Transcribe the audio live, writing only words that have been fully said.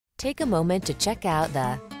Take a moment to check out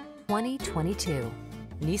the 2022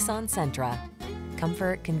 Nissan Sentra.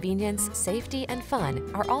 Comfort, convenience, safety, and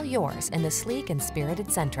fun are all yours in the sleek and spirited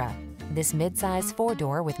Sentra. This midsize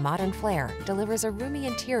four-door with modern flair delivers a roomy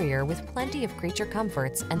interior with plenty of creature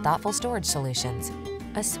comforts and thoughtful storage solutions.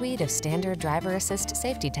 A suite of standard driver assist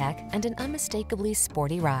safety tech and an unmistakably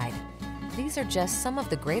sporty ride. These are just some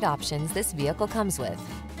of the great options this vehicle comes with: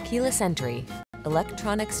 keyless entry,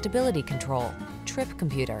 electronic stability control, trip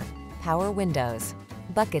computer, power windows,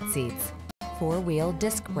 bucket seats, four-wheel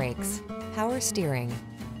disc brakes, power steering.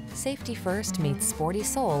 Safety first meets sporty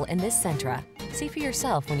soul in this Sentra. See for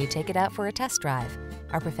yourself when you take it out for a test drive.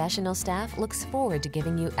 Our professional staff looks forward to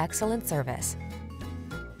giving you excellent service.